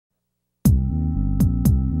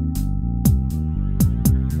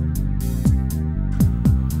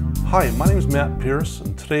Hi, my name is Matt Pierce,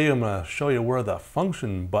 and today I'm going to show you where the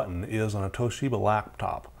function button is on a Toshiba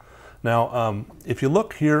laptop. Now, if you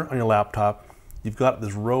look here on your laptop, you've got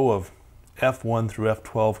this row of F1 through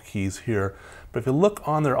F12 keys here, but if you look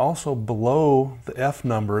on there also below the F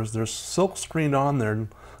numbers, there's silk screened on there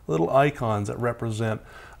little icons that represent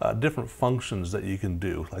different functions that you can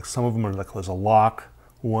do. Like some of them are like there's a lock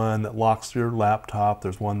one that locks your laptop,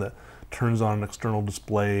 there's one that turns on an external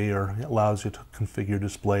display or allows you to configure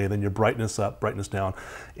display, then your brightness up, brightness down.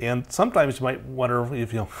 And sometimes you might wonder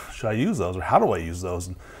if, should I use those or how do I use those?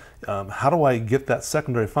 And how do I get that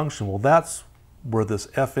secondary function? Well, that's where this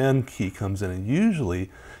FN key comes in. And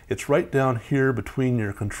usually it's right down here between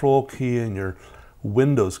your control key and your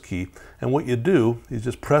Windows key. And what you do is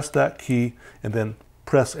just press that key and then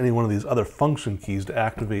press any one of these other function keys to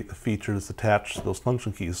activate the feature that's attached to those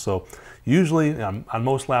function keys. So usually on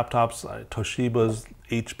most laptops, Toshibas,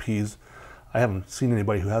 HPs, I haven't seen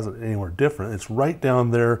anybody who has it anywhere different. It's right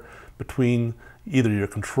down there between either your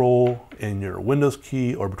control and your Windows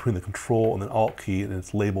key or between the control and the Alt key, and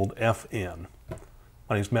it's labeled FN.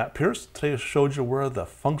 My name is Matt Pierce. Today I showed you where the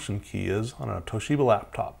function key is on a Toshiba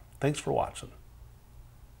laptop. Thanks for watching.